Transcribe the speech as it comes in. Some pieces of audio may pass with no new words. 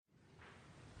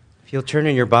If you'll turn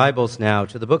in your Bibles now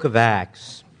to the book of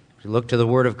Acts, if you look to the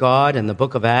Word of God in the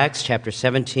book of Acts, chapter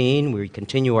 17, we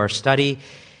continue our study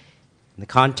in the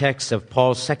context of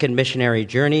Paul's second missionary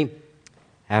journey.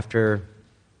 After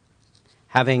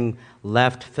having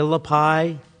left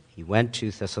Philippi, he went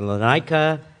to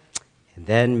Thessalonica and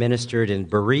then ministered in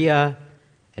Berea,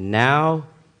 and now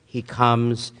he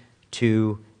comes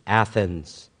to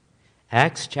Athens.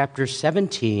 Acts chapter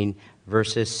 17,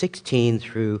 verses 16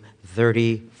 through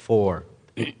 34.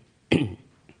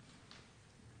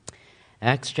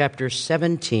 Acts chapter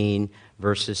 17,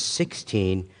 verses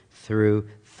 16 through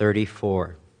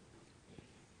 34.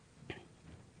 The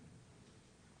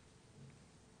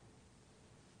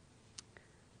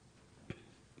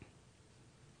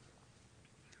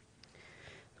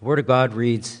Word of God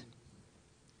reads,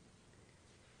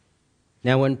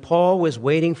 "Now when Paul was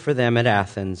waiting for them at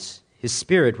Athens, his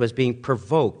spirit was being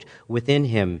provoked within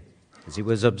him as he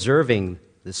was observing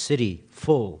the city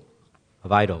full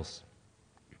of idols.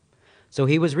 So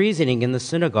he was reasoning in the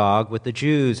synagogue with the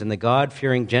Jews and the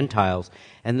God-fearing Gentiles,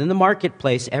 and in the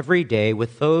marketplace every day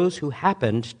with those who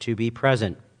happened to be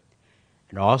present.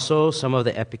 And also some of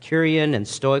the Epicurean and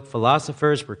Stoic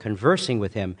philosophers were conversing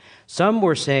with him. Some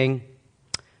were saying,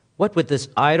 'What would this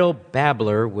idle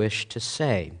babbler wish to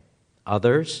say?'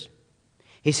 Others,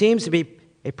 'He seems to be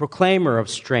a proclaimer of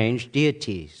strange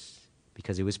deities,'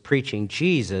 because he was preaching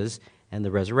Jesus and the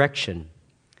resurrection.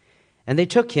 And they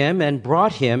took him and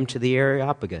brought him to the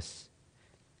Areopagus,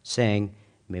 saying,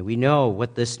 'May we know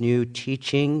what this new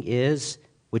teaching is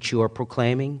which you are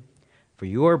proclaiming? For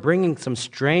you are bringing some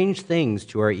strange things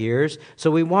to our ears, so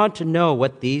we want to know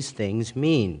what these things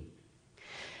mean.'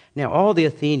 Now all the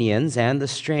Athenians and the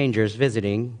strangers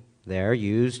visiting there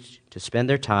used to spend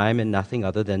their time in nothing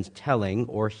other than telling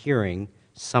or hearing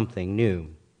something new.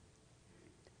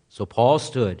 So Paul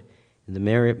stood in the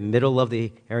middle of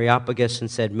the Areopagus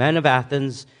and said, 'Men of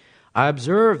Athens, I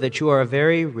observe that you are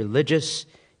very religious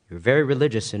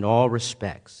in all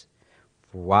respects.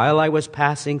 For while I was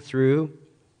passing through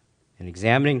and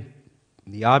examining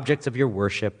the objects of your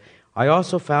worship, I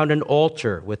also found an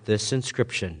altar with this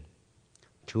inscription,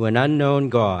 "To an unknown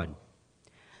God."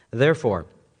 Therefore,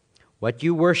 what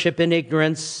you worship in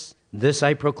ignorance, this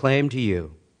I proclaim to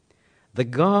you. The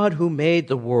God who made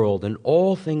the world and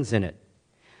all things in it,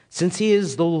 since he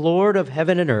is the Lord of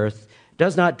heaven and earth,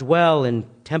 does not dwell in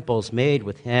temples made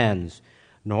with hands,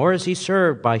 nor is he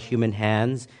served by human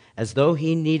hands as though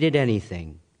he needed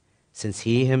anything, since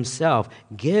he himself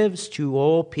gives to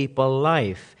all people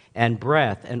life and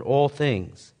breath and all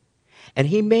things. And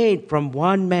he made from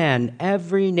one man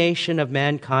every nation of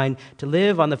mankind to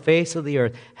live on the face of the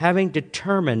earth, having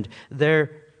determined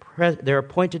their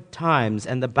appointed times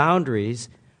and the boundaries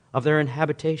of their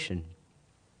inhabitation.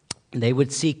 They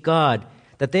would seek God,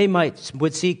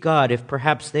 would seek God if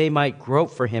perhaps they might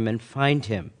grope for him and find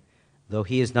him, though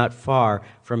he is not far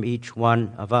from each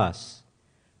one of us.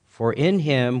 For in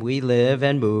him we live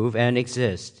and move and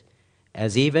exist,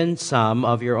 as even some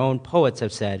of your own poets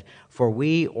have said, for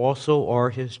we also are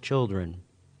his children.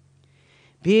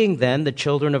 Being then the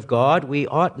children of God, we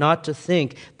ought not to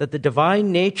think that the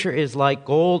divine nature is like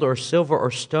gold or silver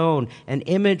or stone, an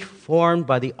image formed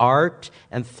by the art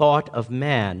and thought of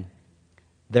man.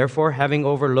 Therefore, having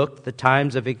overlooked the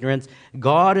times of ignorance,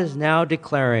 God is now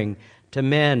declaring to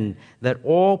men that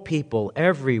all people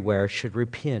everywhere should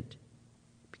repent,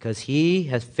 because he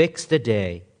has fixed a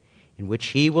day in which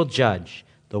he will judge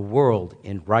the world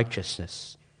in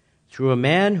righteousness, through a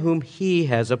man whom he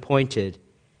has appointed,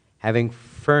 having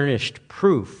furnished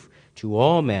proof to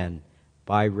all men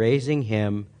by raising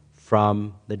him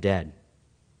from the dead."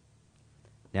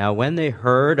 Now when they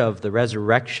heard of the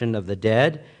resurrection of the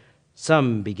dead,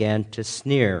 some began to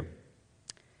sneer,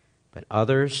 but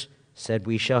others said,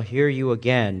 "We shall hear you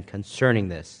again concerning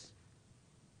this."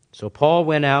 So Paul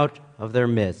went out of their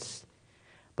midst,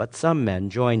 but some men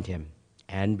joined him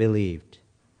and believed,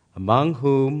 among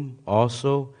whom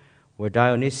also were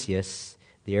Dionysius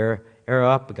the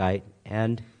Areopagite,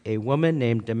 and a woman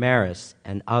named Damaris,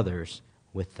 and others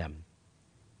with them.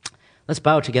 Let's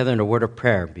bow together in a word of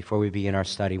prayer before we begin our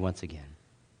study once again.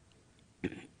 O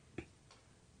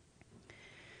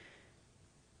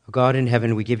God in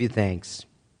heaven, we give you thanks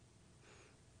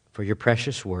for your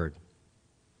precious word.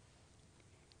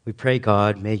 We pray,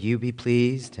 God, may you be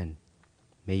pleased and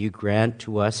may you grant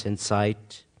to us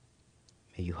insight.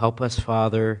 May you help us,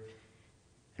 Father,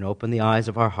 and open the eyes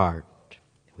of our heart,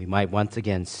 that we might once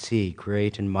again see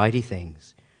great and mighty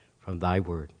things from thy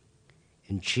word.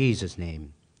 In Jesus'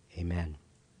 name, amen.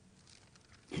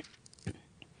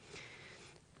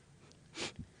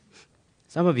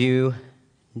 Some of you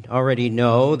already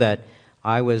know that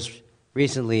I was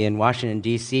recently in Washington,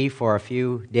 D.C. for a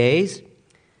few days,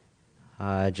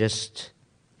 just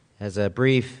as a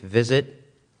brief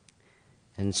visit,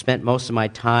 and spent most of my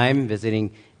time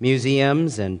visiting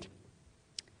museums and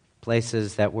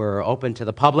places that were open to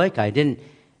the public. I didn't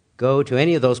go to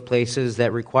any of those places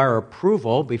that require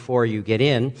approval before you get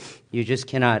in. You just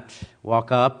cannot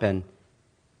walk up and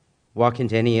walk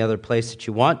into any other place that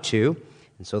you want to.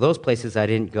 And so those places I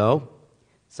didn't go,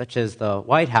 such as the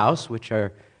White House, which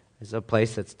is a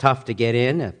place that's tough to get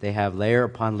in. They have layer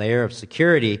upon layer of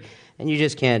security, and you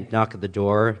just can't knock at the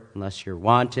door unless you're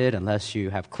wanted, unless you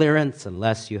have clearance,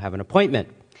 unless you have an appointment.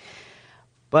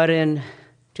 But in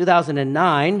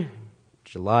 2009,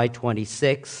 July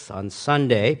 26th, on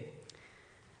Sunday,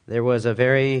 there was a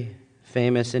very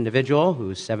famous individual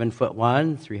who's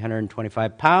 7'1",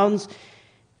 325 pounds,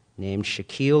 named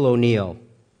Shaquille O'Neal,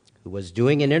 who was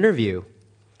doing an interview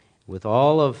with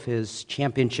all of his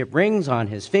championship rings on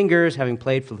his fingers, having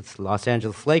played for the Los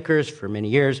Angeles Lakers for many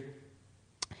years.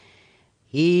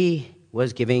 He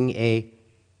was giving a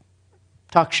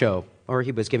talk show, or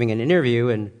he was giving an interview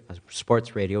in a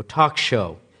sports radio talk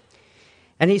show.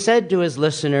 And he said to his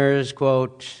listeners,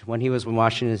 quote, when he was in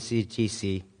Washington,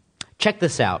 D.C., "Check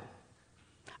this out.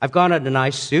 I've gone in a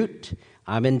nice suit.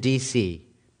 I'm in D.C.,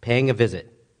 paying a visit.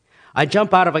 I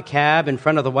jump out of a cab in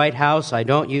front of the White House. I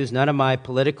don't use none of my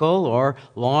political or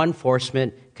law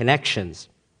enforcement connections.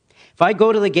 If I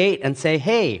go to the gate and say,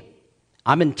 'Hey,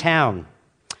 I'm in town.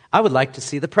 I would like to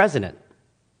see the president,'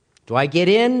 do I get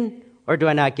in or do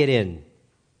I not get in?"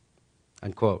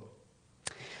 Unquote.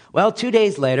 Well, 2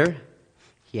 days later,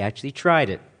 he actually tried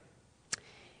it.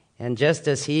 And just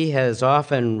as he has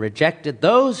often rejected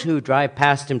those who drive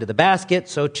past him to the basket,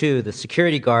 so too the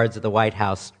security guards of the White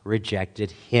House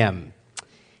rejected him.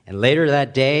 And later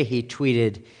that day, he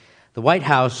tweeted, "The White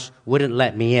House wouldn't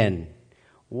let me in.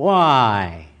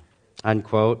 Why?"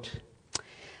 Unquote.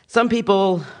 Some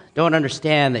people don't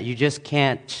understand that you just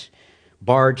can't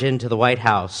barge into the White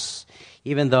House,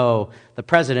 even though the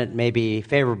president may be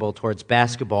favorable towards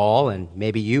basketball and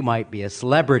maybe you might be a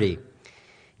celebrity.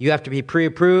 You have to be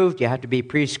pre-approved, you have to be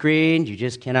pre-screened, you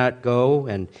just cannot go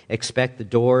and expect the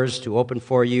doors to open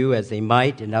for you as they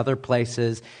might in other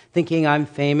places, thinking I'm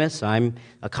famous, I'm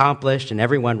accomplished, and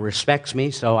everyone respects me,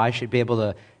 so I should be able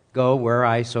to go where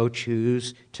I so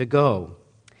choose to go.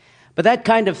 But that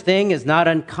kind of thing is not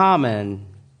uncommon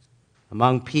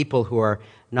among people who are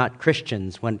not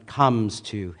Christians when it comes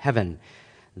to heaven.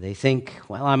 They think,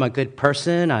 well, I'm a good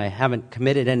person, I haven't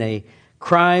committed any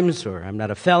crimes, or I'm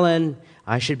not a felon,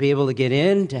 I should be able to get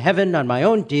into heaven on my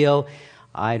own deal.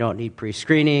 I don't need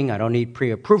pre-screening, I don't need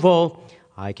pre-approval.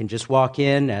 I can just walk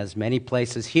in, as many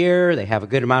places here. They have a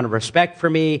good amount of respect for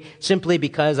me simply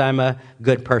because I'm a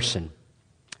good person.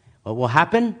 What will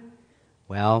happen?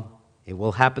 Well, it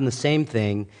will happen the same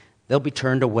thing. They'll be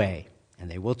turned away, and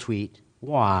they will tweet,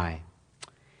 "Why?"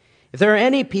 If there are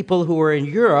any people who were in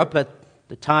Europe at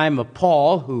the time of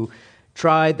Paul who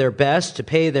tried their best to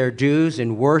pay their dues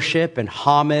in worship and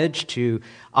homage to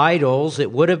idols,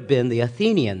 it would have been the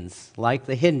Athenians. Like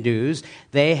the Hindus,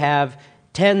 they have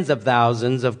tens of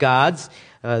thousands of gods.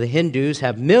 The Hindus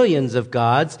have millions of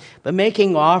gods, but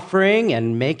making offering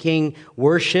and making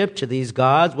worship to these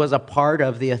gods was a part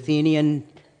of the Athenian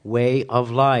way of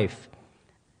life.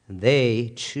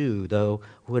 They, too, though,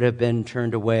 would have been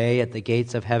turned away at the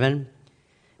gates of heaven.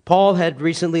 Paul had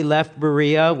recently left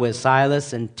Berea with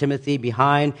Silas and Timothy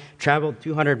behind, traveled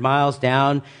 200 miles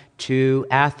down to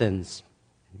Athens.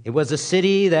 It was a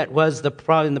city that was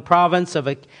in the province of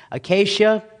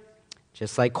Achaia,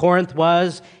 just like Corinth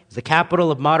was. It was the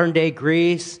capital of modern-day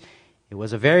Greece. It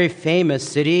was a very famous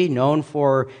city, known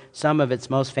for some of its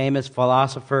most famous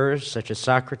philosophers, such as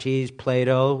Socrates,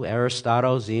 Plato,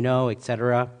 Aristotle, Zeno,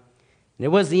 etc. And it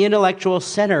was the intellectual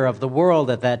center of the world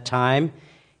at that time.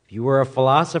 If you were a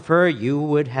philosopher, you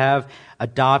would have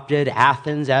adopted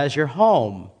Athens as your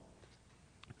home.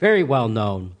 Very well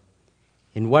known.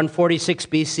 In 146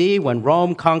 BC, when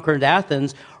Rome conquered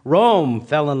Athens, Rome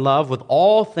fell in love with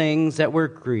all things that were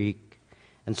Greek.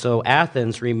 And so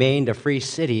Athens remained a free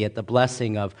city at the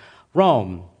blessing of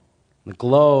Rome. The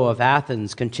glow of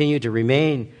Athens continued to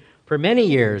remain for many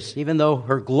years, even though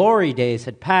her glory days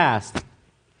had passed.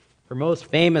 Her most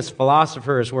famous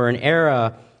philosophers were an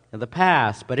era of the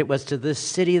past, but it was to this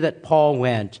city that Paul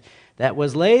went that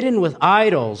was laden with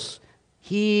idols.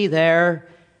 He there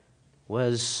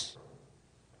was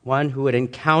one who would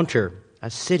encounter a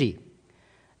city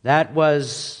that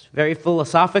was very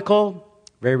philosophical,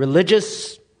 very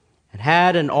religious, and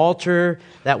had an altar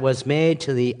that was made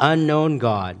to the unknown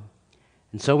God.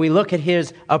 And so we look at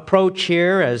his approach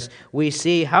here as we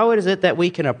see how is it that we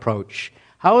can approach?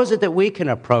 How is it that we can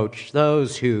approach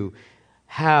those who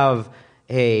have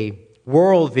a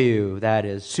worldview that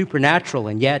is supernatural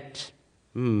and yet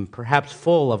perhaps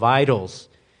full of idols?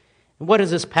 And what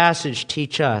does this passage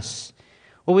teach us?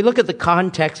 Well, we look at the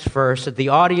context first, at the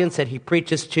audience that he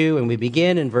preaches to, and we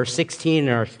begin in verse 16 in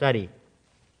our study.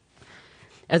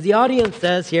 As the audience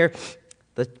says here,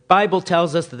 the Bible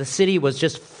tells us that the city was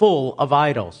just full of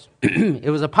idols. It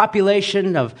was a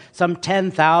population of some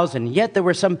 10,000, yet there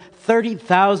were some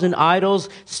 30,000 idols,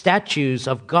 statues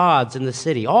of gods in the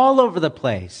city, all over the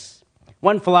place.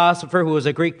 One philosopher who was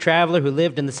a Greek traveler who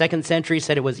lived in the 2nd century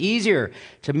said it was easier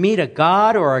to meet a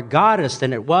god or a goddess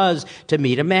than it was to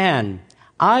meet a man.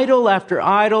 Idol after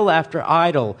idol after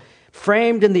idol,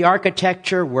 framed in the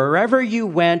architecture, wherever you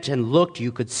went and looked,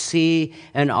 you could see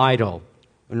an idol.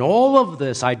 And all of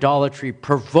this idolatry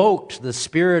provoked the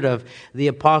spirit of the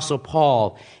Apostle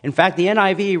Paul. In fact, the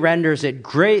NIV renders it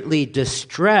greatly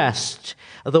distressed.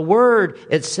 The word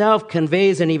itself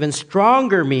conveys an even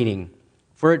stronger meaning,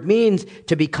 for it means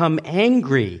to become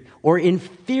angry or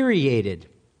infuriated.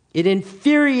 It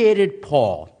infuriated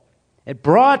Paul. It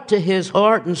brought to his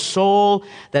heart and soul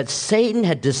that Satan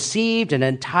had deceived an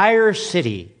entire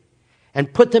city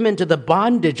and put them into the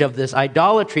bondage of this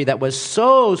idolatry that was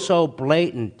so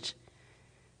blatant.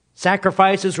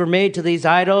 Sacrifices were made to these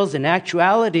idols. In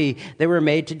actuality, they were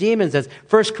made to demons. As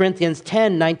 1 Corinthians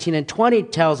 10, 19 and 20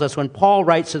 tells us when Paul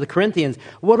writes to the Corinthians,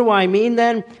 what do I mean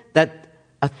then? That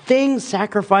a thing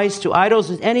sacrificed to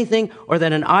idols is anything, or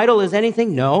that an idol is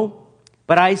anything? No.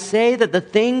 But I say that the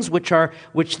things which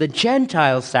the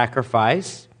Gentiles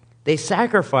sacrifice, they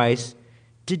sacrifice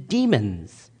to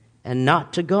demons and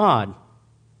not to God.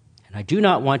 And I do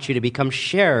not want you to become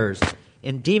sharers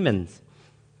in demons.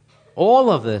 All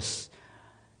of this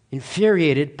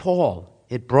infuriated Paul.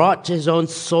 It brought to his own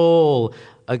soul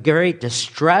a great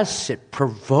distress. It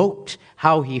provoked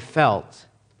how he felt.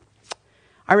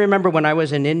 I remember when I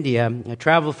was in India, I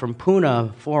traveled from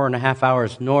Pune, 4.5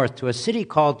 hours north, to a city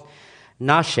called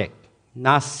Nasik,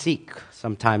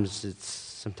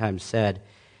 sometimes said.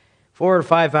 4 or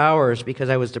 5 hours because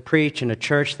I was to preach in a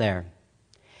church there.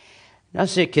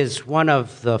 Nasik is one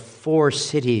of the 4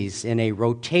 cities in a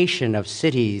rotation of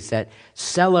cities that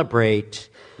celebrate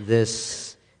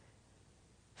this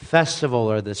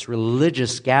festival or this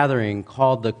religious gathering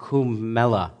called the Kumbh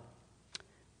Mela,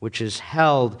 which is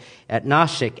held at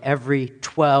Nasik every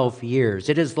 12 years.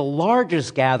 It is the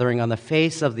largest gathering on the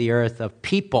face of the earth of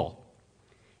people.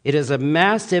 It is a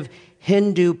massive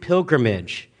Hindu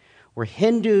pilgrimage where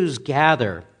Hindus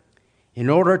gather in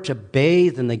order to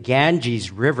bathe in the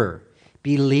Ganges River,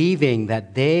 believing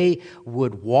that they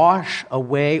would wash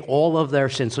away all of their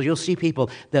sins. So you'll see people,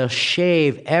 they'll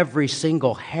shave every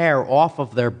single hair off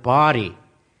of their body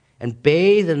and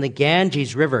bathe in the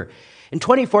Ganges River. In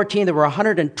 2014, there were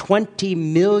 120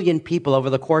 million people over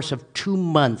the course of 2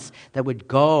 months that would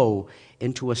go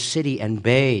into a city and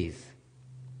bathe.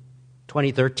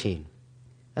 2013.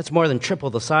 That's more than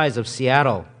triple the size of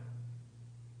Seattle.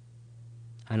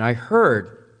 And I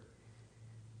heard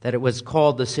that it was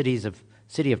called the City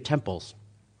of Temples.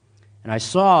 And I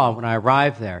saw when I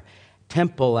arrived there,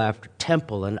 temple after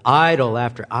temple and idol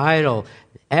after idol,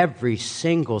 every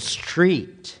single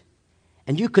street.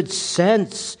 And you could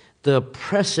sense the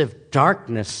oppressive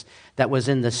darkness that was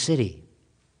in the city.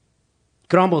 You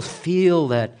could almost feel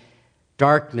that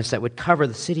darkness that would cover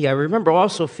the city. I remember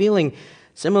also feeling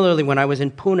similarly when I was in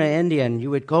Pune, India, and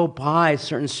you would go by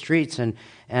certain streets, and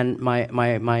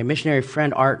my missionary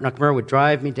friend Art Nakmer would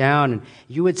drive me down, and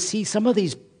you would see some of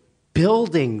these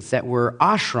buildings that were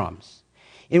ashrams,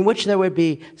 in which there would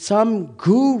be some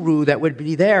guru that would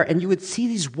be there, and you would see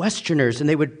these Westerners, and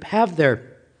they would have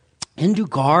their Hindu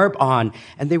garb on,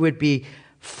 and they would be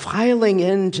filing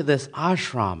into this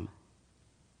ashram.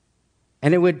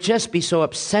 And it would just be so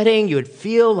upsetting. You would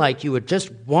feel like you would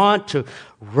just want to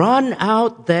run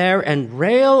out there and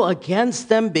rail against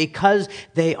them because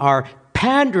they are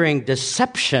pandering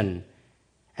deception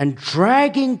and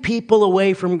dragging people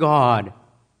away from God.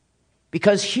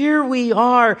 Because here we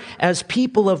are as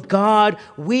people of God,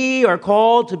 we are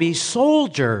called to be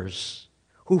soldiers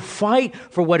who fight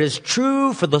for what is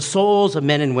true for the souls of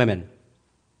men and women.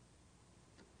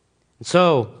 And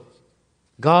so,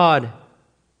 God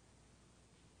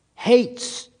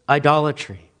hates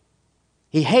idolatry.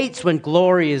 He hates when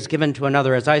glory is given to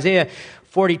another. As Isaiah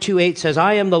 42:8 says,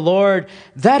 I am the Lord,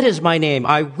 that is my name.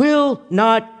 I will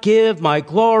not give my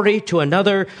glory to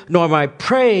another, nor my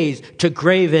praise to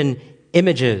graven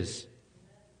images.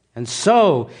 And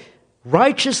so,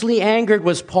 righteously angered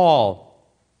was Paul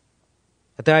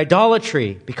at their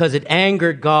idolatry because it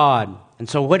angered God. And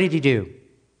so what did he do?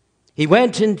 He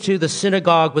went into the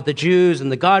synagogue with the Jews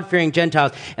and the God-fearing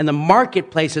Gentiles and the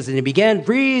marketplaces, and he began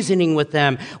reasoning with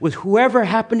them, with whoever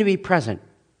happened to be present,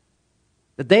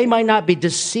 that they might not be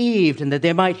deceived and that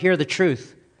they might hear the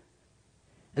truth.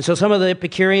 And so some of the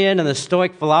Epicurean and the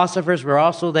Stoic philosophers were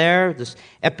also there. The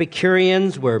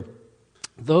Epicureans were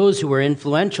those who were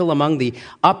influential among the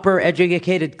upper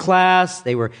educated class.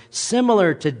 They were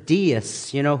similar to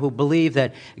deists, who believe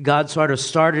that God sort of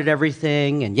started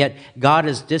everything and yet God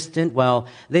is distant. Well,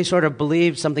 they sort of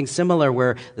believed something similar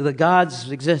where the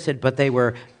gods existed, but they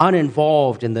were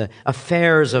uninvolved in the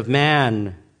affairs of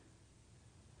man.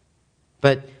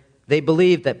 But they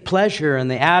believed that pleasure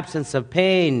and the absence of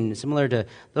pain, similar to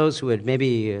those who had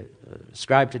maybe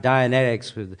ascribed to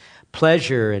Dianetics, with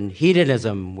pleasure and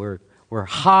hedonism were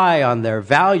high on their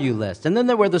value list. And then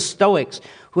there were the Stoics,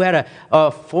 who had a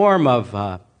form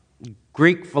of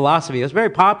Greek philosophy. It was very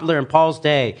popular in Paul's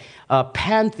day,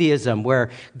 pantheism, where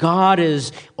God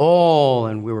is all,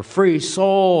 and we were free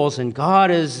souls, and God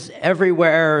is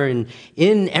everywhere and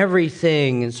in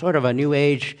everything, and sort of a New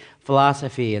Age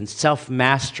philosophy. And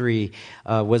self-mastery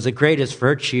was the greatest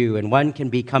virtue, and one can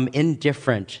become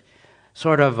indifferent,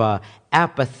 sort of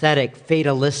apathetic,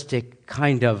 fatalistic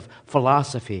kind of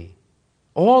philosophy.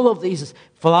 All of these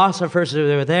philosophers that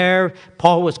were there,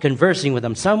 Paul was conversing with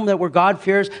them. Some that were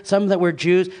God-fearers, some that were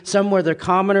Jews, some were the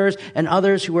commoners, and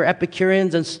others who were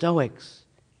Epicureans and Stoics.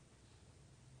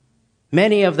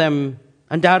 Many of them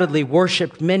undoubtedly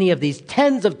worshipped many of these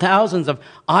tens of thousands of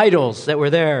idols that were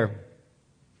there.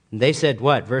 And they said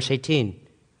what? Verse 18.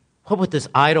 What would this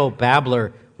idol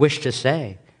babbler wish to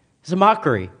say? It's a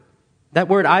mockery. That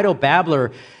word idol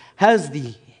babbler has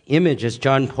the image, as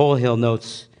John Polhill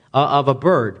notes, of a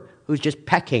bird who's just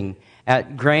pecking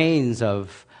at grains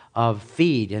of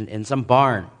feed in some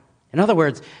barn. In other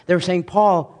words, they were saying,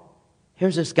 Paul,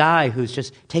 here's this guy who's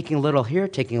just taking a little here,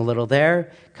 taking a little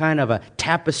there, kind of a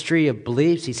tapestry of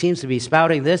beliefs. He seems to be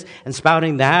spouting this and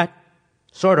spouting that,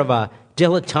 sort of a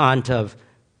dilettante of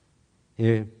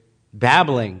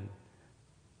babbling.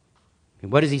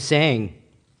 What is he saying?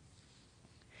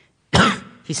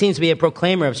 He seems to be a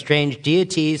proclaimer of strange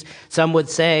deities. Some would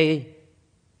say,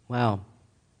 well,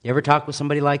 you ever talk with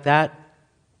somebody like that?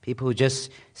 People who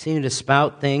just seem to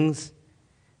spout things.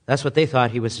 That's what they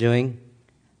thought he was doing.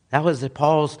 That was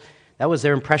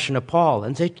their impression of Paul.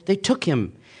 And they took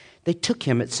him. They took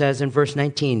him, it says in verse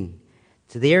 19,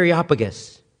 to the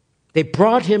Areopagus. They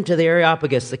brought him to the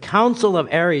Areopagus, the Council of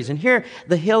Ares. And here,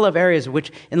 the hill of Ares,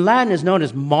 which in Latin is known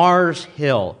as Mars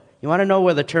Hill. You want to know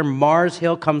where the term Mars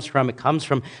Hill comes from? It comes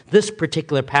from this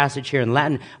particular passage here in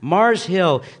Latin. Mars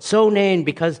Hill, so named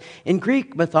because in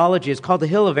Greek mythology it's called the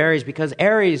Hill of Ares because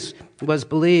Ares was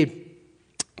believed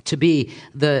to be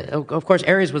of course,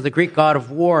 Ares was the Greek god of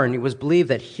war, and it was believed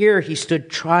that here he stood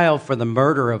trial for the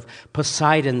murder of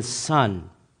Poseidon's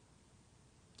son.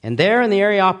 And there in the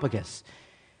Areopagus,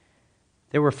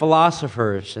 there were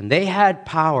philosophers, and they had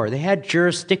power. They had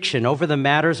jurisdiction over the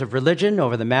matters of religion,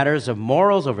 over the matters of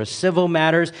morals, over civil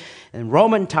matters. In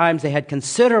Roman times, they had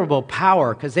considerable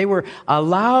power because they were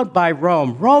allowed by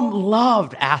Rome. Rome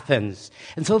loved Athens,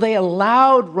 and so they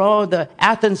allowed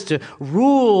Athens to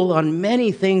rule on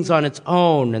many things on its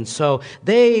own. And so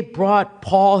they brought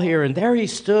Paul here, and there he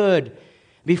stood.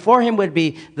 Before him would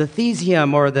be the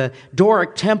Theseum, or the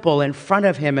Doric temple, in front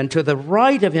of him, and to the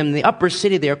right of him, the upper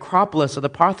city, the Acropolis, or the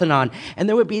Parthenon. And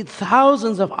there would be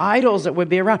thousands of idols that would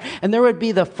be around. And there would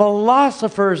be the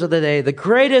philosophers of the day, the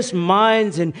greatest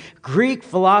minds in Greek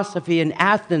philosophy in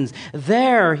Athens.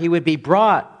 There he would be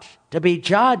brought to be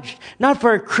judged, not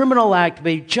for a criminal act, to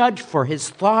be judged for his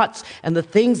thoughts and the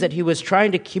things that he was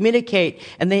trying to communicate.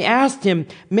 And they asked him,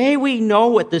 may we know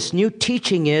what this new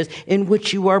teaching is in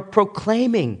which you are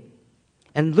proclaiming?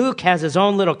 And Luke has his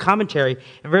own little commentary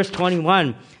in verse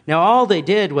 21. Now all they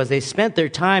did was they spent their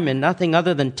time in nothing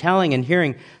other than telling and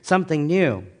hearing something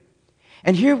new.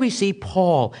 And here we see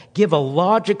Paul give a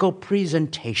logical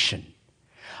presentation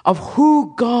of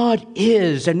who God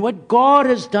is and what God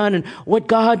has done and what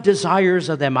God desires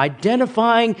of them,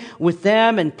 identifying with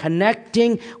them and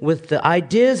connecting with the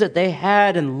ideas that they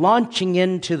had and launching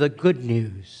into the good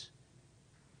news.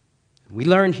 We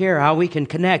learn here how we can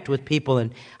connect with people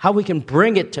and how we can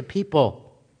bring it to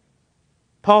people.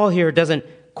 Paul here doesn't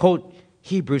quote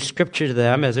Hebrew scripture to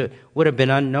them as it would have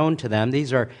been unknown to them.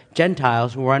 These are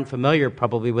Gentiles who were unfamiliar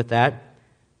probably with that.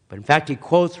 But in fact, he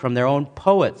quotes from their own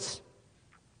poets.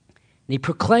 And he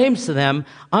proclaims to them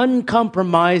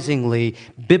uncompromisingly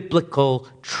biblical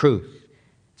truth.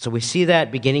 So we see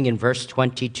that beginning in verse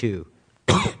 22.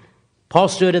 Paul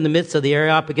stood in the midst of the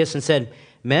Areopagus and said,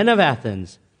 Men of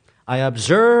Athens, I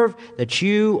observe that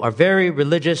you are very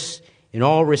religious in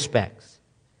all respects.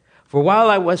 For while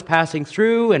I was passing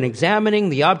through and examining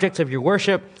the objects of your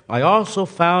worship, I also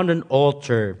found an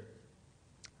altar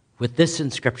with this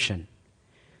inscription,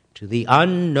 to the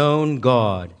unknown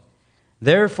God.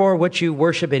 Therefore, what you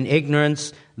worship in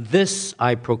ignorance, this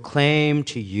I proclaim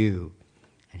to you.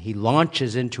 And he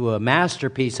launches into a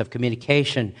masterpiece of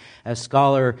communication, as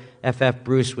scholar F.F.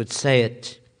 Bruce would say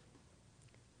it.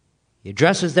 He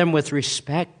addresses them with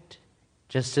respect,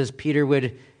 just as Peter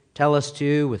would tell us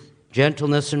to, with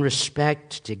gentleness and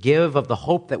respect, to give of the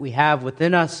hope that we have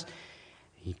within us.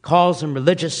 He calls them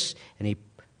religious, and he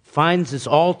finds this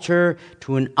altar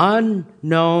to an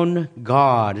unknown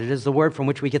God. It is the word from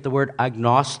which we get the word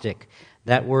agnostic,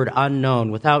 that word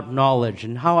unknown, without knowledge.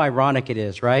 And how ironic it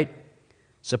is, right?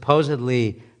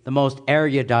 Supposedly, the most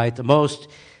erudite, the most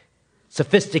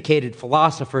sophisticated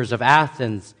philosophers of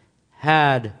Athens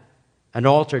had an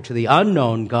altar to the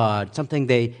unknown God, something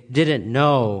they didn't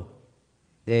know.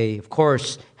 They, of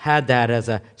course, had that as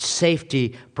a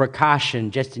safety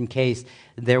precaution, just in case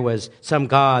there was some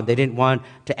god. They didn't want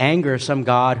to anger some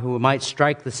god who might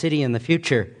strike the city in the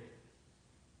future.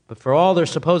 But for all their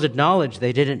supposed knowledge,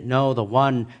 they didn't know the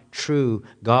one true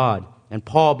God. And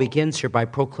Paul begins here by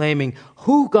proclaiming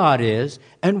who God is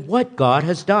and what God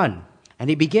has done. And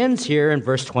he begins here in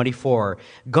verse 24.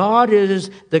 God is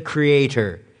the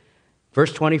creator.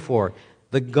 Verse 24.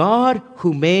 The God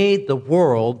who made the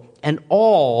world and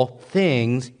all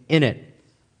things in it.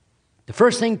 The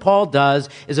first thing Paul does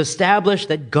is establish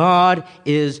that God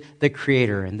is the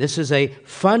creator. And this is a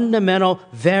fundamental,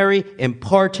 very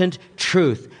important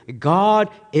truth. God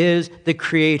is the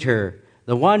creator,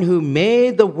 the one who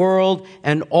made the world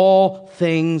and all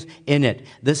things in it.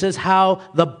 This is how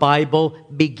the Bible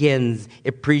begins.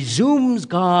 It presumes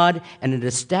God and it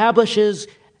establishes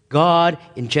God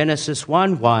in Genesis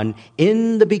 1:1.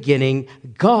 In the beginning,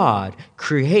 God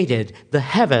created the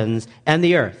heavens and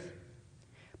the earth.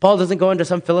 Paul doesn't go into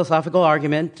some philosophical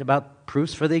argument about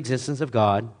proofs for the existence of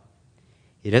God.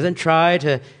 He doesn't try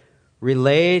to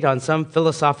relate on some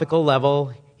philosophical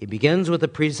level. He begins with the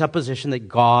presupposition that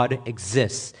God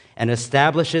exists and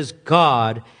establishes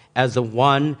God as the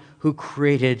one who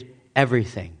created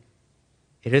everything.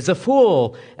 It is a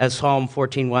fool, as Psalm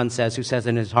 14:1 says, who says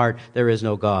in his heart, there is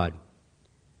no God.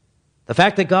 The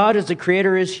fact that God is the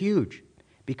creator is huge.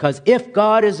 Because if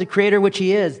God is the creator, which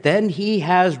he is, then he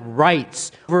has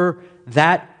rights over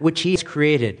that which he has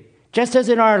created. Just as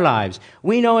in our lives,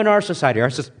 we know in our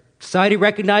society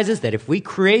recognizes that if we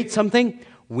create something,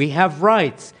 we have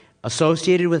rights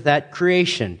associated with that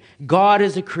creation. God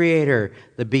is the creator.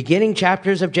 The beginning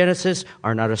chapters of Genesis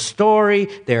are not a story,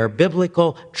 they are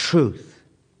biblical truth.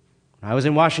 When I was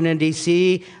in Washington,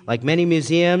 D.C., like many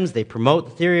museums, they promote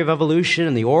the theory of evolution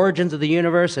and the origins of the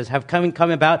universe as have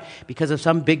come about because of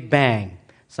some big bang,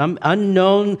 some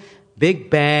unknown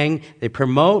big bang. They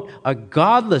promote a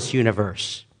godless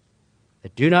universe.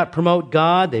 They do not promote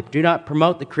God. They do not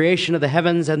promote the creation of the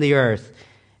heavens and the earth.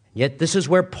 Yet this is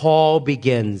where Paul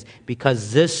begins,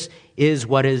 because this is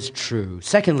what is true.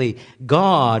 Secondly,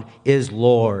 God is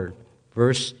Lord.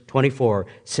 Verse 24,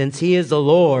 since he is the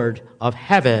Lord of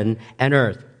heaven and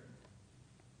earth.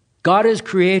 God is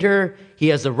creator. He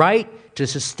has the right to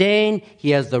sustain. He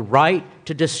has the right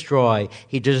to destroy.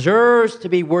 He deserves to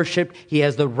be worshipped. He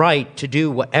has the right to do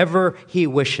whatever he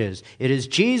wishes. It is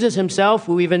Jesus himself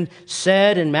who even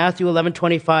said in Matthew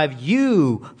 11:25,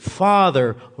 you,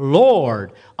 Father,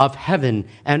 Lord of heaven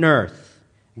and earth.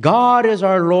 God is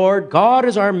our Lord. God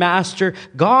is our Master.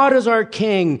 God is our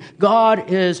King.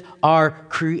 God is our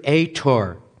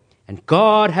Creator. And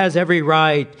God has every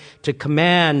right to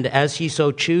command as he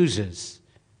so chooses.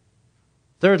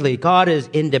 Thirdly, God is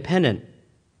independent.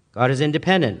 God is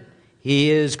independent.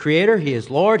 He is Creator. He is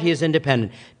Lord. He is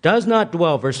independent. Does not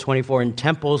dwell, verse 24, in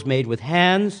temples made with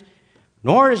hands,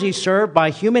 nor is he served by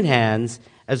human hands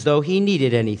as though he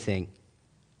needed anything.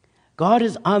 God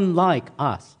is unlike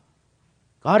us.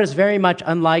 God is very much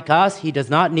unlike us. He does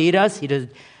not need us. He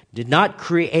did not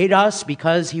create us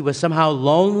because he was somehow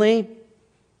lonely.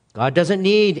 God doesn't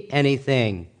need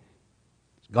anything.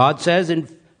 God says in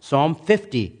Psalm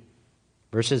 50,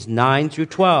 verses 9 through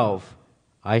 12,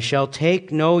 I shall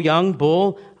take no young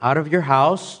bull out of your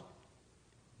house,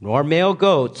 nor male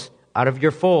goats out of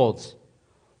your folds.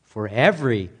 For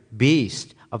every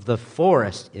beast of the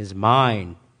forest is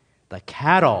mine, the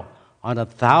cattle on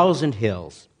 1,000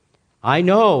 hills. I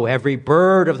know every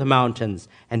bird of the mountains,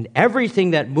 and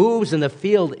everything that moves in the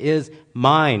field is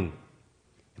mine.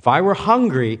 If I were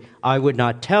hungry, I would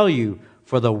not tell you,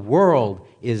 for the world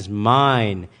is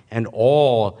mine and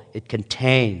all it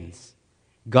contains.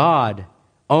 God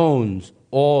owns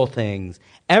all things.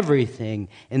 Everything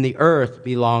in the earth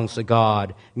belongs to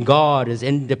God. God is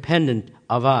independent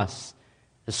of us.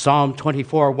 As Psalm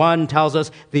 24:1 tells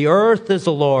us, the earth is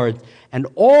the Lord's and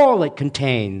all it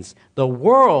contains, the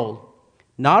world,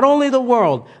 not only the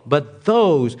world, but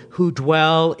those who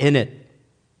dwell in it.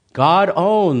 God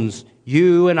owns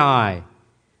you and I.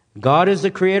 God is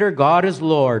the creator. God is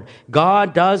Lord.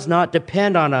 God does not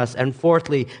depend on us. And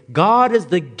fourthly, God is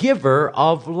the giver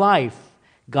of life.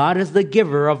 God is the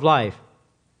giver of life.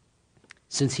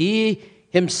 Since he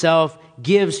himself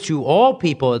gives to all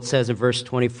people, it says in verse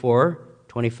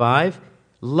 25,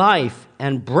 life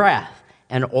and breath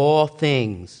and all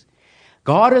things.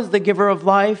 God is the giver of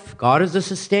life. God is the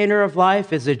sustainer of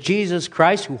life. Is it Jesus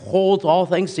Christ who holds all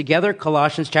things together,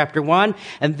 Colossians chapter 1.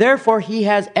 And therefore, he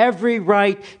has every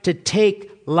right to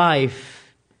take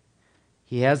life.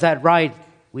 He has that right.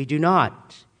 We do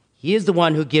not. He is the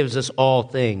one who gives us all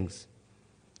things.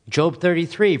 Job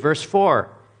 33, verse 4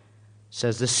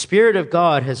 says, the Spirit of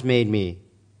God has made me,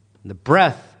 and the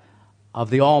breath of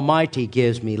the Almighty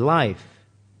gives me life.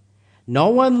 No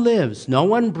one lives, no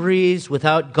one breathes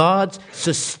without God's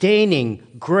sustaining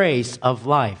grace of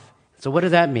life. So what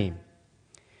does that mean?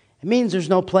 It means there's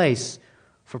no place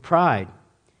for pride.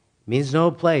 It means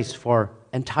no place for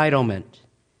entitlement.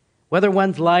 Whether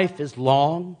one's life is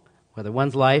long, whether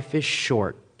one's life is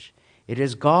short, it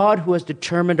is God who has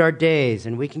determined our days,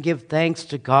 and we can give thanks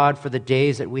to God for the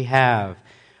days that we have.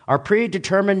 Our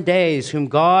predetermined days whom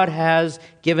God has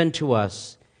given to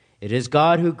us. It is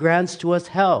God who grants to us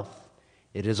health.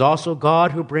 It is also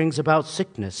God who brings about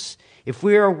sickness. If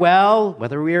we are well,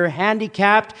 whether we are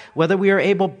handicapped, whether we are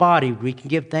able-bodied, we can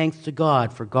give thanks to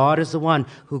God, for God is the one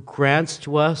who grants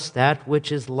to us that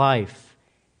which is life.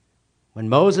 When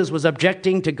Moses was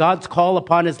objecting to God's call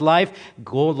upon his life,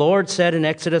 the Lord said in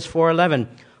Exodus 4:11,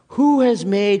 who has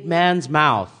made man's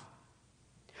mouth?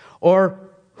 Or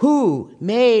who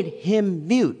made him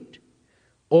mute,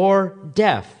 or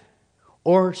deaf,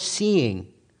 or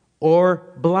seeing, or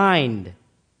blind?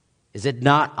 Is it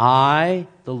not I,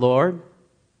 the Lord?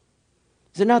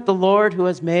 Is it not the Lord who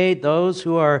has made those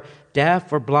who are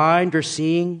deaf or blind or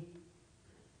seeing?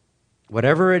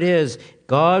 Whatever it is,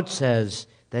 God says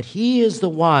that he is the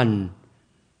one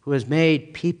who has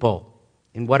made people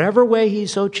in whatever way he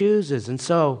so chooses. And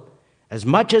so, as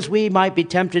much as we might be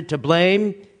tempted to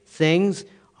blame things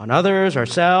on others,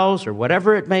 ourselves, or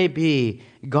whatever it may be,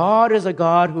 God is a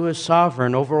God who is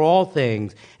sovereign over all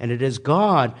things, and it is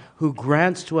God who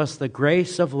grants to us the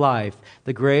grace of life,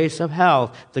 the grace of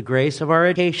health, the grace of our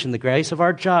education, the grace of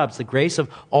our jobs, the grace of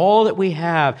all that we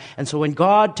have. And so when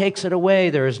God takes it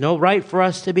away, there is no right for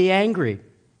us to be angry,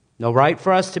 no right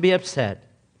for us to be upset,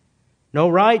 no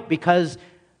right because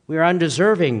we are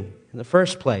undeserving in the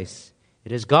first place.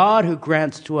 It is God who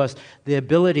grants to us the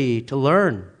ability to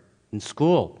learn in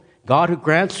school, God who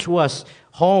grants to us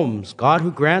homes, God who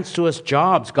grants to us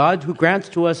jobs, God who grants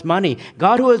to us money,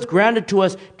 God who has granted to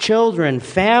us children,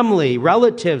 family,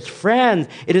 relatives, friends.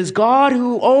 It is God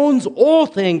who owns all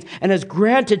things and has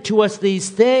granted to us these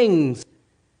things.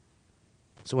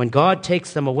 So when God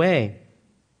takes them away,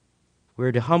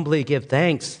 we're to humbly give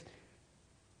thanks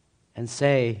and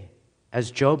say, as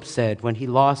Job said, when he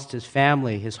lost his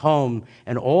family, his home,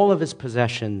 and all of his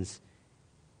possessions,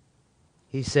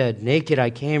 he said, naked I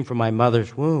came from my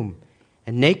mother's womb,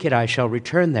 and naked I shall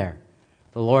return there.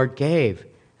 The Lord gave,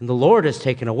 and the Lord has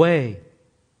taken away.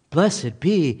 Blessed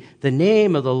be the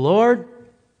name of the Lord.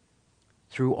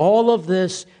 Through all of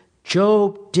this,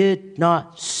 Job did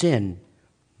not sin,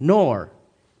 nor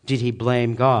did he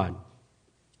blame God.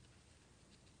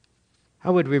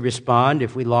 How would we respond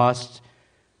if we lost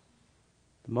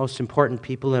the most important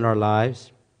people in our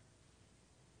lives,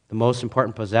 the most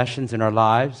important possessions in our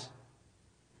lives?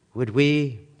 Would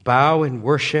we bow in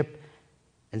worship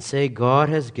and say, God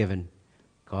has given,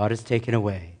 God has taken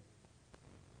away?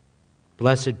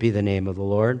 Blessed be the name of the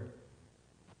Lord.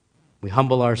 We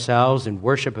humble ourselves in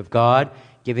worship of God,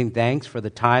 giving thanks for the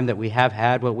time that we have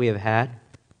had what we have had.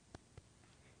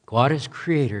 God is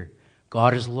creator.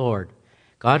 God is Lord.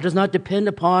 God does not depend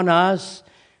upon us.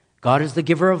 God is the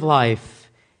giver of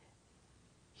life.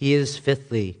 He is,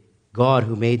 fifthly, God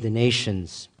who made the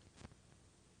nations.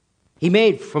 He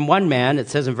made from one man, it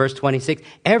says in verse 26,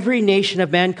 every nation of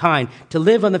mankind to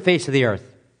live on the face of the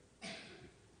earth.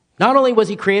 Not only was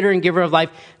he creator and giver of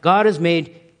life, God has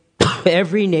made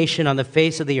every nation on the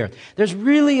face of the earth. There's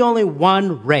really only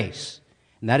one race,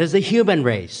 and that is the human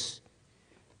race.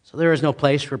 So there is no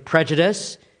place for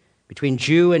prejudice between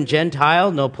Jew and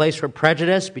Gentile, no place for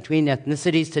prejudice between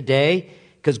ethnicities today,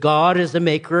 because God is the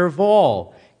maker of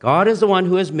all. God is the one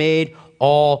who has made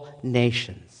all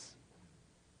nations.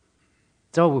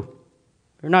 So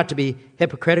we're not to be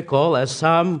hypocritical, as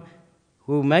some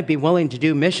who might be willing to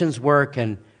do missions work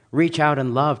and reach out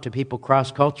in love to people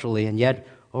cross-culturally, and yet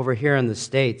over here in the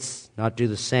States, not do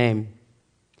the same.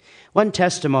 One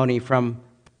testimony from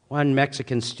one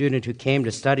Mexican student who came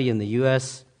to study in the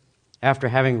U.S. after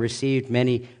having received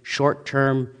many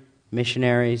short-term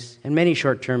missionaries, and many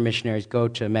short-term missionaries go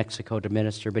to Mexico to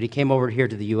minister, but he came over here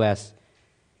to the U.S.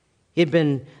 He had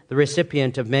been the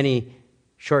recipient of many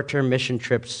short-term mission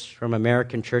trips from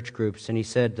American church groups, and he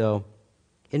said, though,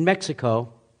 in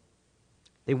Mexico,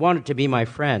 they wanted to be my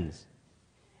friends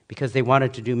because they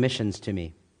wanted to do missions to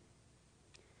me.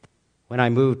 When I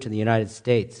moved to the United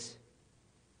States,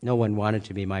 no one wanted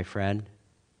to be my friend,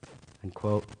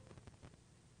 unquote.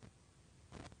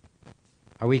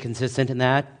 Are we consistent in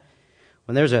that?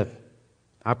 When there's an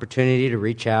opportunity to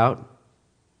reach out,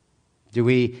 do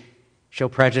we show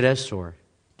prejudice or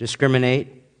discriminate?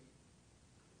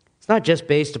 It's not just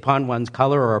based upon one's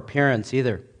color or appearance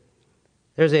either.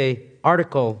 There's an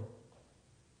article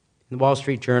in the Wall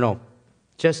Street Journal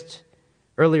just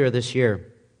earlier this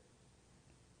year,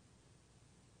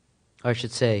 I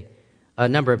should say a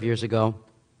number of years ago,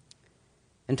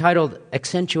 entitled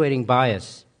Accentuating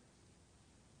Bias.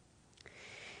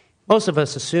 Most of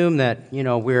us assume that,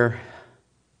 we're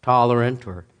tolerant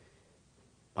or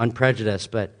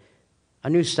unprejudiced, but a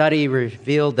new study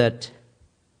revealed that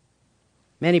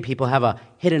many people have a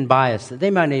hidden bias that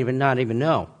they might not even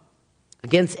know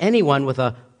against anyone with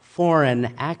a foreign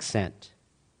accent.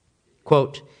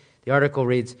 Quote, the article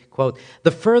reads, quote,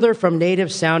 "The further from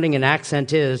native sounding an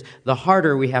accent is, the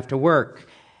harder we have to work,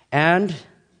 and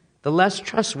the less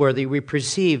trustworthy we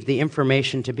perceive the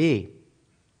information to be."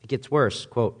 It gets worse,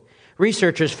 quote,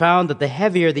 "Researchers found that the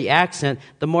heavier the accent,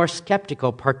 the more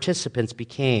skeptical participants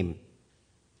became."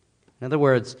 In other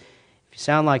words, if you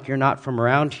sound like you're not from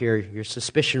around here, your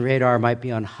suspicion radar might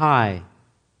be on high.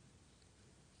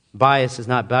 Bias is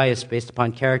not bias based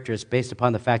upon character, it's based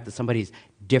upon the fact that somebody's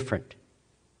different.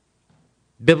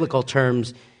 Biblical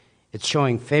terms, it's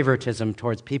showing favoritism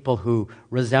towards people who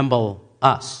resemble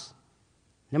us,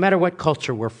 no matter what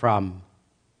culture we're from.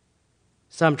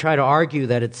 Some try to argue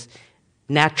that it's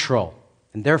natural,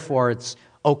 and therefore it's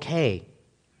okay.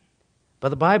 But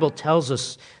the Bible tells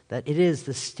us that it is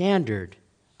the standard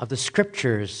of the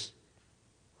Scriptures,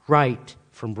 right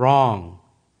from wrong.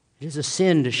 It is a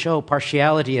sin to show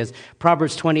partiality, as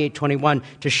Proverbs 28:21,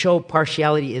 to show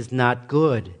partiality is not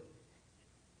good.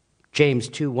 James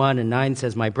 2:1 and 9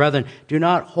 says, "My brethren, do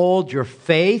not hold your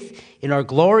faith in our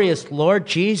glorious Lord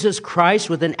Jesus Christ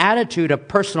with an attitude of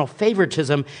personal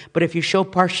favoritism, but if you show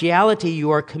partiality,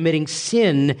 you are committing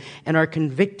sin and are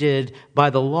convicted by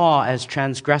the law as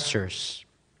transgressors."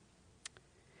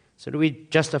 So do we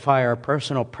justify our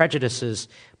personal prejudices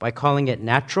by calling it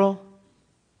natural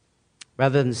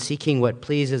rather than seeking what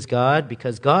pleases God?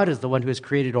 Because God is the one who has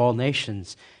created all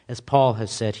nations, as Paul has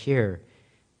said here.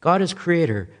 God is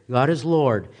creator. God is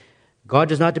Lord. God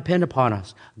does not depend upon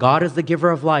us. God is the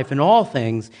giver of life in all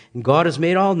things, and God has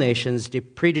made all nations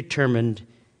predetermined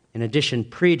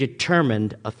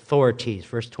authorities.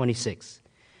 Verse 26.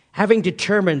 Having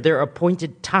determined their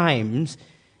appointed times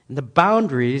and the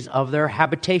boundaries of their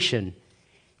habitation.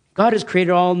 God has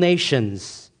created all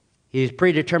nations. He's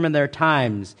predetermined their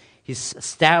times. He's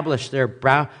established their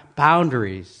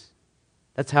boundaries.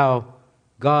 That's how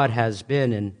God has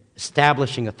been in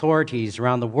establishing authorities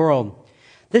around the world.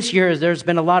 This year, there's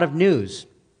been a lot of news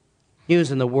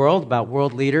in the world about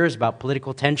world leaders, about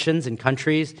political tensions in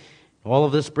countries. All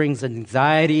of this brings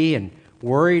anxiety and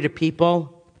worry to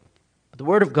people. But the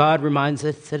Word of God reminds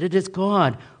us that it is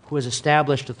God who has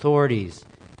established authorities.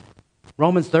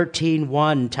 Romans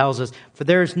 13:1 tells us, "For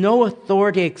there is no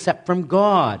authority except from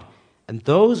God, and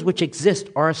those which exist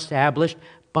are established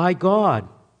by God."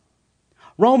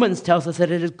 Romans tells us that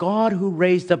it is God who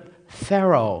raised up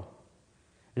Pharaoh.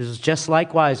 It is just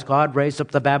likewise God raised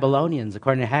up the Babylonians,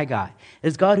 according to Haggai. It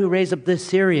is God who raised up the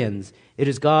Assyrians. It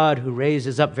is God who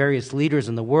raises up various leaders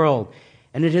in the world.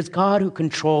 And it is God who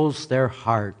controls their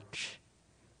heart.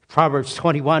 Proverbs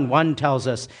 21:1 tells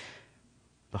us,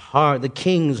 the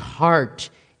king's heart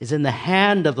is in the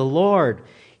hand of the Lord.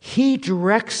 He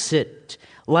directs it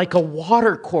like a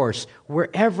watercourse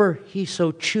wherever he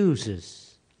so chooses.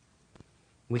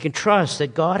 We can trust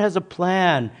that God has a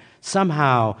plan,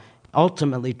 somehow,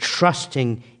 ultimately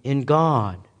trusting in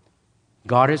God.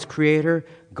 God is creator,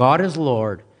 God is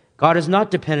Lord. God is not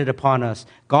dependent upon us.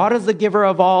 God is the giver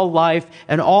of all life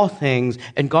and all things,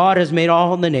 and God has made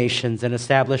all the nations and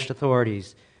established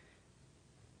authorities.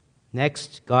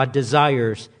 Next, God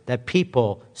desires that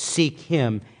people seek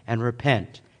him and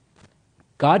repent.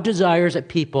 God desires that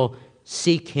people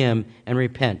seek him and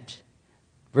repent.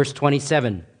 Verse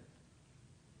 27,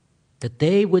 that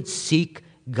they would seek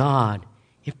God,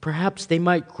 if perhaps they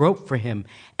might grope for him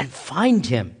and find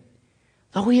him,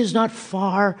 though he is not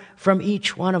far from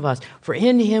each one of us. For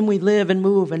in him we live and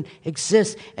move and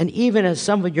exist, and even as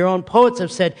some of your own poets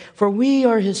have said, for we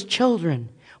are his children.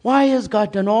 Why has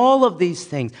God done all of these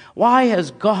things? Why has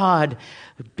God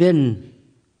been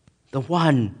the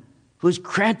one who's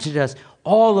granted us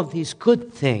all of these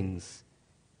good things?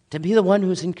 To be the one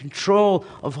who's in control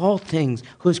of all things,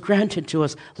 who's granted to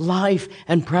us life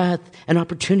and breath and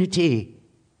opportunity,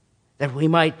 that we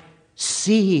might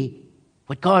see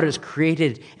what God has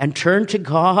created and turn to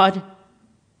God,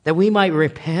 that we might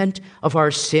repent of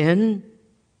our sin.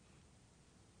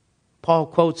 Paul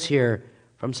quotes here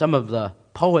from some of the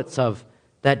poets of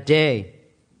that day,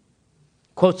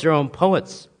 quotes their own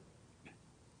poets.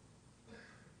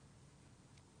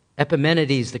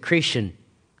 Epimenides the Cretan,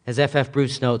 as F.F.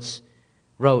 Bruce notes,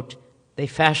 wrote, they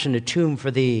fashioned a tomb for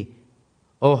thee,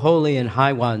 O holy and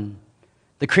high one.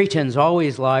 The Cretans,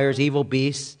 always liars, evil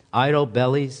beasts, idle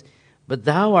bellies, but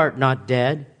thou art not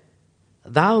dead.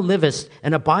 Thou livest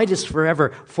and abidest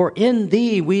forever, for in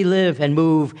thee we live and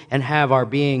move and have our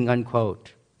being,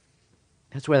 unquote.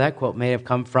 That's where that quote may have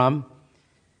come from.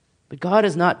 But God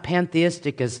is not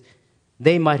pantheistic as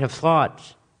they might have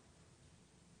thought.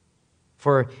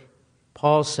 For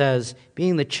Paul says,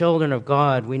 being the children of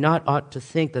God, we not ought to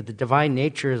think that the divine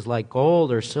nature is like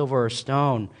gold or silver or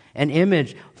stone, an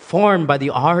image formed by the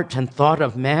art and thought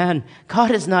of man. God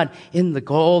is not in the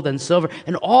gold and silver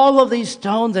and all of these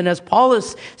stones. And as Paul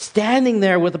is standing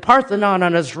there with the Parthenon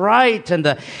on his right and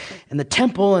the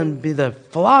temple and the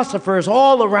philosophers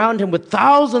all around him with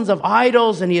thousands of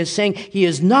idols, and he is saying he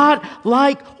is not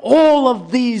like all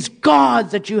of these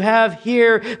gods that you have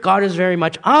here. God is very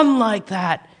much unlike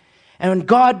that. And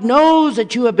God knows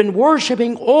that you have been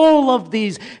worshiping all of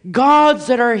these gods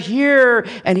that are here.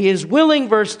 And he is willing,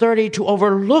 verse 30, to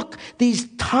overlook these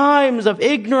times of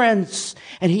ignorance.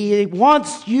 And he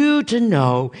wants you to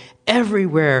know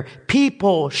everywhere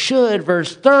people should,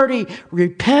 verse 30,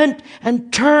 repent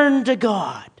and turn to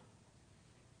God.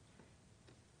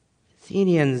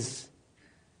 Athenians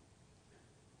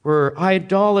were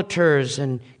idolaters,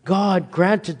 and God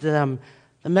granted them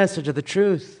the message of the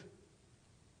truth,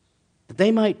 that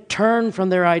they might turn from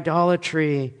their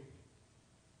idolatry.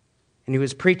 And he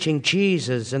was preaching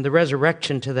Jesus and the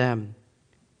resurrection to them.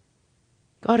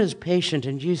 God is patient,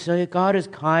 and you say God is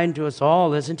kind to us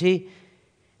all, isn't he?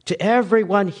 To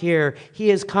everyone here,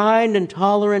 he is kind and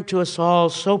tolerant to us all,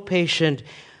 so patient,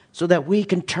 so that we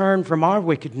can turn from our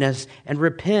wickedness and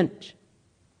repent.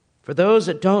 For those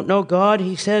that don't know God,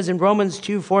 he says in Romans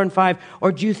 2, 4 and 5,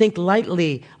 or do you think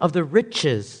lightly of the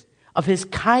riches of his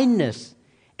kindness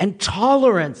and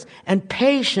tolerance and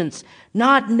patience,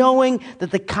 not knowing that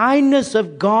the kindness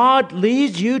of God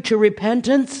leads you to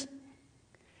repentance?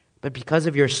 But because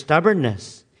of your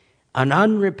stubbornness, an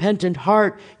unrepentant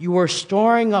heart, you are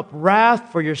storing up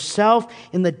wrath for yourself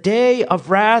in the day of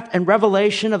wrath and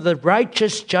revelation of the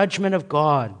righteous judgment of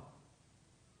God.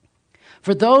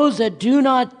 For those that do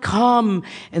not come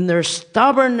in their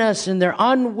stubbornness and their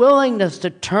unwillingness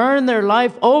to turn their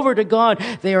life over to God,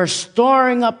 they are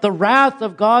storing up the wrath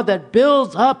of God that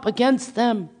builds up against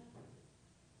them.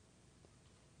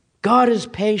 God is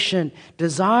patient,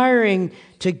 desiring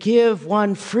to give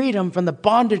one freedom from the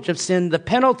bondage of sin, the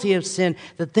penalty of sin,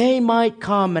 that they might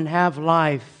come and have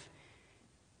life.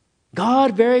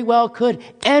 God very well could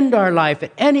end our life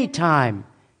at any time.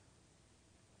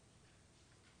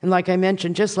 And like I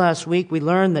mentioned just last week, we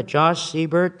learned that Josh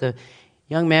Siebert, the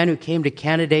young man who came to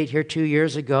candidate here 2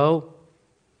 years ago,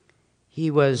 he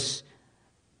was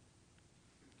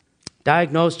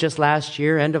diagnosed just last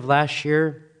year, end of last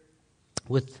year,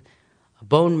 with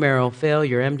bone marrow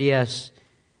failure, MDS,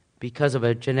 because of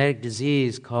a genetic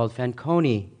disease called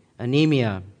Fanconi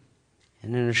anemia.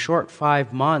 And in a short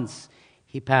 5 months,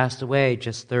 he passed away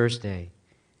just Thursday.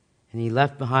 And he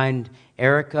left behind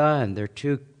Erica and their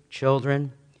 2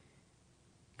 children.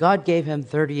 God gave him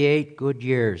 38 good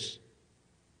years.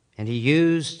 And he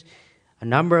used a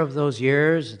number of those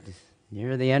years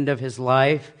near the end of his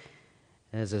life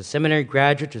as a seminary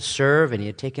graduate to serve, and he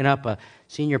had taken up a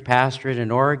senior pastorate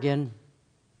in Oregon.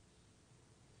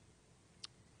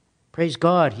 Praise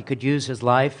God, he could use his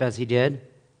life as he did.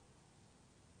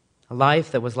 A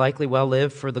life that was likely well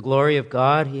lived for the glory of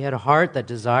God. He had a heart that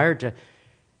desired to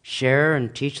share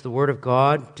and teach the Word of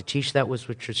God, to teach that which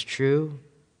was true.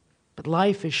 But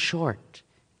life is short.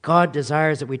 God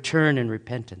desires that we turn in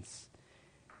repentance.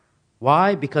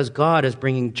 Why? Because God is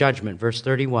bringing judgment. Verse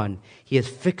 31, He has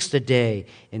fixed a day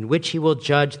in which He will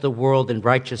judge the world in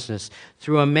righteousness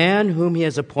through a man whom He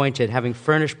has appointed, having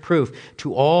furnished proof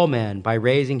to all men by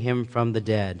raising Him from the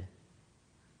dead.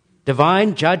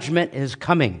 Divine judgment is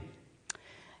coming.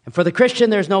 And for the Christian,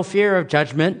 there's no fear of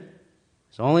judgment.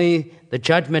 It's only the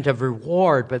judgment of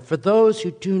reward. But for those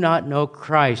who do not know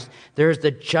Christ, there's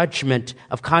the judgment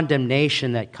of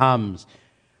condemnation that comes.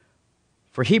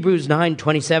 For Hebrews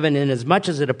 9:27, inasmuch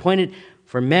as it appointed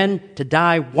for men to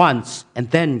die once, and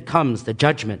then comes the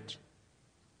judgment.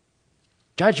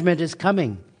 Judgment is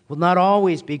coming. It will not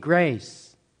always be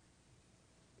grace.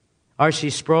 R.C.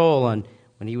 Sproul,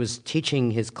 when he was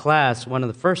teaching his class, one of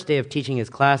the first day of teaching his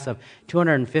class of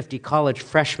 250 college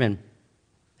freshmen,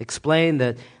 explained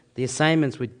that the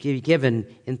assignments would be given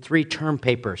in 3 term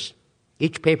papers.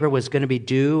 Each paper was going to be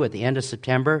due at the end of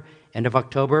September, end of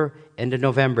October, end of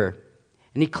November.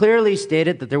 And he clearly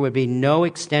stated that there would be no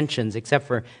extensions except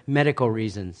for medical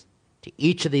reasons to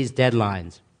each of these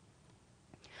deadlines.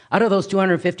 Out of those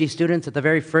 250 students at the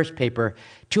very first paper,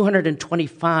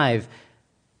 225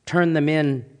 turned them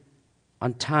in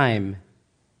on time,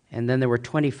 and then there were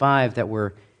 25 that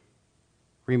were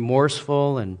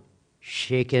remorseful and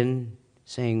shaken,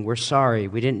 saying, "We're sorry,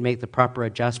 we didn't make the proper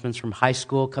adjustments from high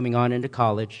school coming on into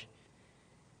college,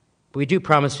 but we do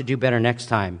promise to do better next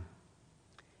time."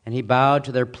 And he bowed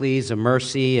to their pleas of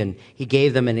mercy, and he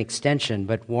gave them an extension,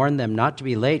 but warned them not to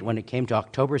be late when it came to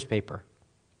October's paper.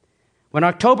 When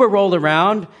October rolled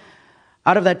around,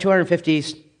 out of that 250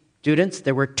 students,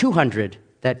 there were 200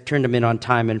 that turned them in on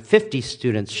time, and 50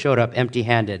 students showed up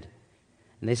empty-handed.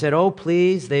 And they said, "Oh,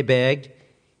 please," they begged.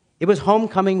 It was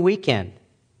homecoming weekend,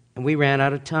 and we ran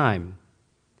out of time.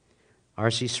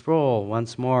 R.C. Sproul,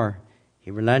 once more, he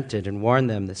relented and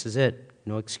warned them, "This is it.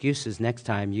 No excuses. Next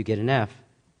time, you get an F."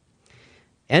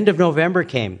 End of November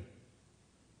came,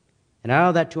 and out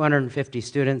of that 250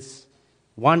 students,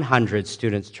 100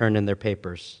 students turned in their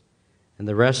papers, and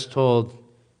the rest told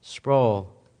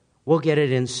Sproul, "We'll get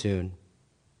it in soon."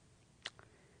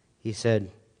 He said,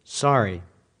 "Sorry,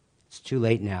 it's too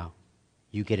late now.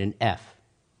 You get an F."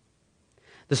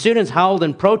 The students howled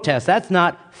in protest. "That's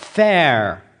not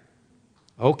fair."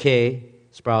 "Okay,"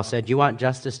 Sproul said, "you want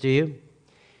justice, do you?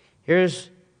 Here's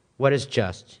what is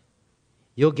just.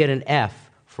 You'll get an F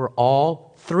for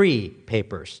all 3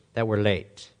 papers that were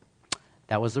late."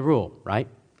 That was the rule, right?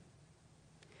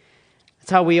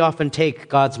 That's how we often take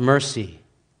God's mercy,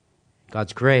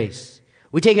 God's grace.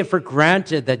 We take it for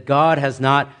granted that God has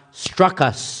not struck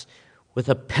us with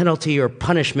a penalty or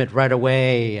punishment right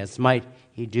away, as might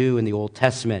He do in the Old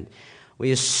Testament.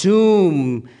 We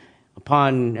assume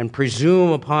upon and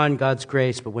presume upon God's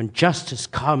grace, but when justice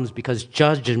comes, because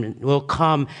judgment will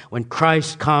come, when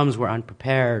Christ comes, we're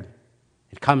unprepared.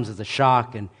 It comes as a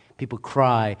shock, and people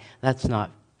cry. That's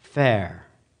not fair.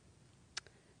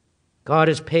 God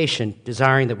is patient,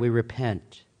 desiring that we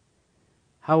repent.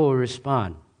 How will we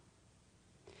respond?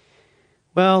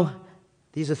 Well,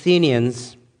 these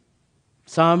Athenians,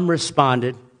 some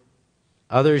responded,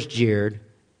 others jeered,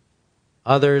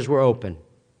 others were open.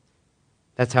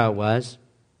 That's how it was.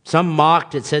 Some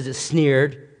mocked, it says it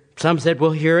sneered. Some said,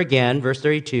 "We'll hear again," verse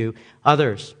 32.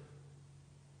 Others,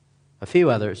 a few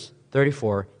others,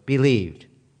 34, believed.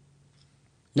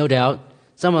 No doubt,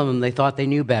 some of them, they thought they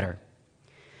knew better.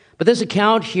 But this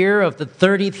account here of the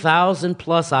 30,000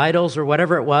 plus idols or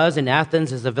whatever it was in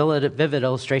Athens is a vivid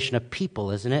illustration of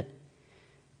people, isn't it?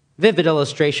 Vivid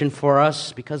illustration for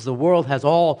us because the world has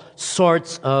all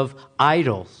sorts of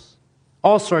idols.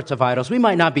 All sorts of idols. We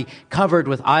might not be covered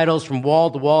with idols from wall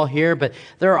to wall here, but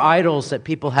there are idols that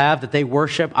people have that they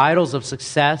worship, idols of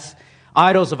success,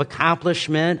 idols of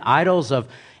accomplishment, idols of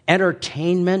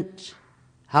entertainment,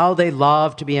 how they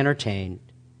love to be entertained,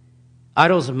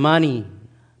 idols of money,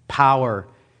 power,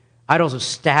 idols of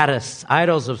status,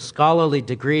 idols of scholarly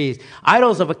degrees,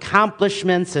 idols of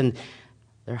accomplishments and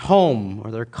their home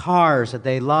or their cars that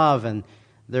they love and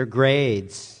their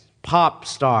grades, pop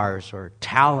stars or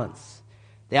talents.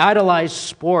 They idolize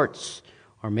sports,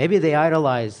 or maybe they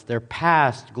idolize their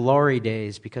past glory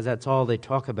days because that's all they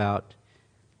talk about.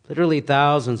 Literally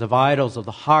thousands of idols of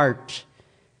the heart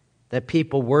that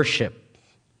people worship.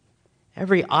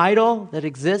 Every idol that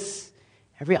exists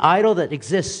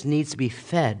needs to be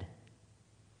fed.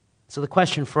 So the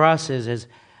question for us is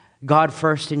God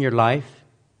first in your life?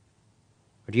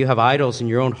 Or do you have idols in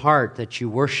your own heart that you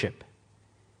worship?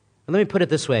 And let me put it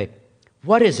this way.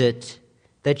 What is it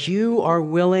that you are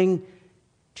willing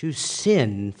to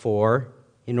sin for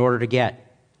in order to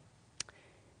get?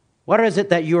 What is it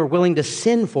that you are willing to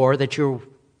sin for that you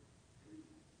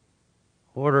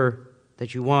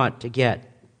want to get?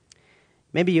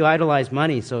 Maybe you idolize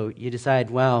money, so you decide,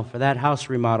 well, for that house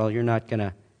remodel, you're not going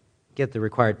to get the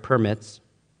required permits.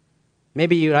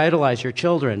 Maybe you idolize your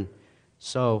children,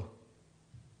 so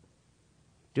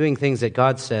doing things that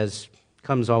God says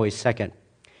comes always second.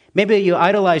 Maybe you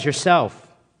idolize yourself,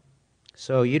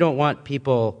 so you don't want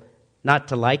people not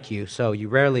to like you, so you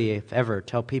rarely, if ever,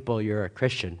 tell people you're a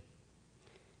Christian.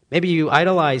 Maybe you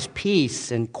idolize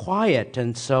peace and quiet,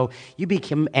 and so you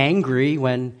become angry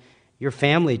when your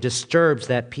family disturbs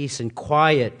that peace and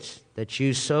quiet that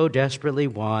you so desperately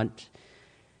want.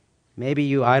 Maybe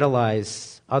you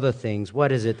idolize other things.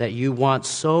 What is it that you want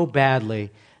so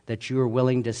badly that you are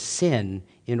willing to sin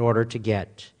in order to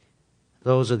get?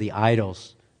 Those are the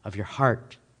idols of your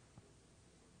heart.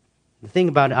 The thing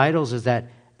about idols is that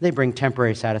they bring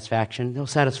temporary satisfaction. They'll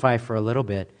satisfy for a little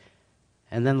bit.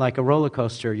 And then like a roller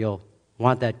coaster, you'll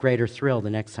want that greater thrill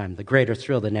the next time, the greater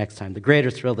thrill the next time, the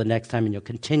greater thrill the next time, and you'll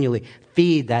continually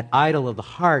feed that idol of the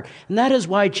heart. And that is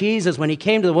why Jesus, when he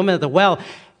came to the woman at the well,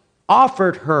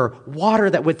 offered her water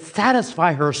that would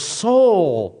satisfy her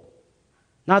soul,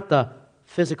 not the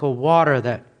physical water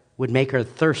that would make her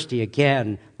thirsty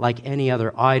again like any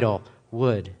other idol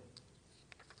would.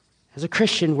 As a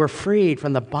Christian, we're freed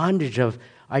from the bondage of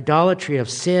idolatry, of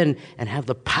sin, and have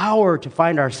the power to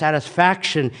find our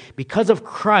satisfaction because of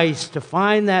Christ, to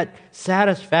find that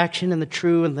satisfaction in the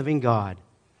true and living God.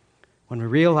 When we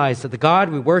realize that the God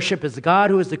we worship is the God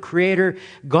who is the Creator,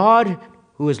 God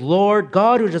who is Lord,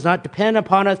 God who does not depend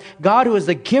upon us, God who is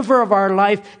the giver of our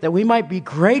life, that we might be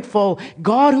grateful,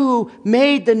 God who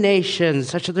made the nations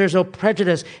such that there's no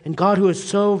prejudice, and God who is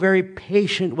so very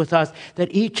patient with us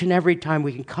that each and every time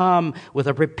we can come with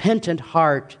a repentant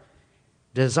heart,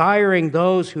 desiring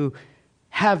those who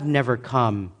have never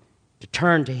come to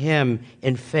turn to him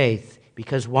in faith.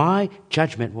 Because why?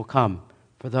 Judgment will come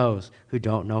for those who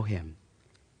don't know him.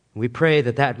 We pray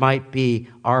that that might be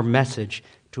our message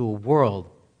to a world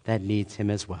that needs him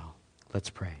as well. Let's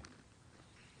pray.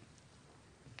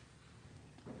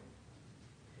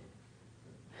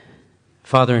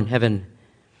 Father in heaven,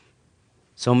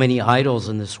 so many idols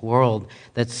in this world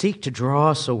that seek to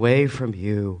draw us away from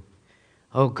you.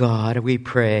 Oh God, we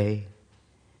pray,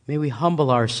 may we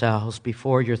humble ourselves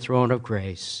before your throne of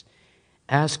grace,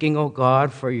 asking, oh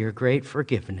God, for your great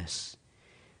forgiveness.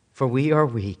 For we are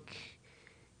weak,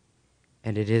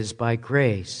 and it is by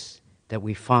grace that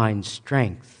we find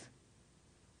strength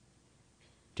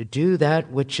to do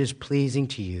that which is pleasing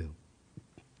to you.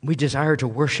 We desire to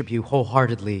worship you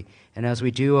wholeheartedly, and as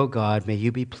we do, oh God, may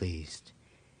you be pleased.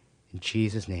 In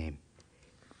Jesus' name.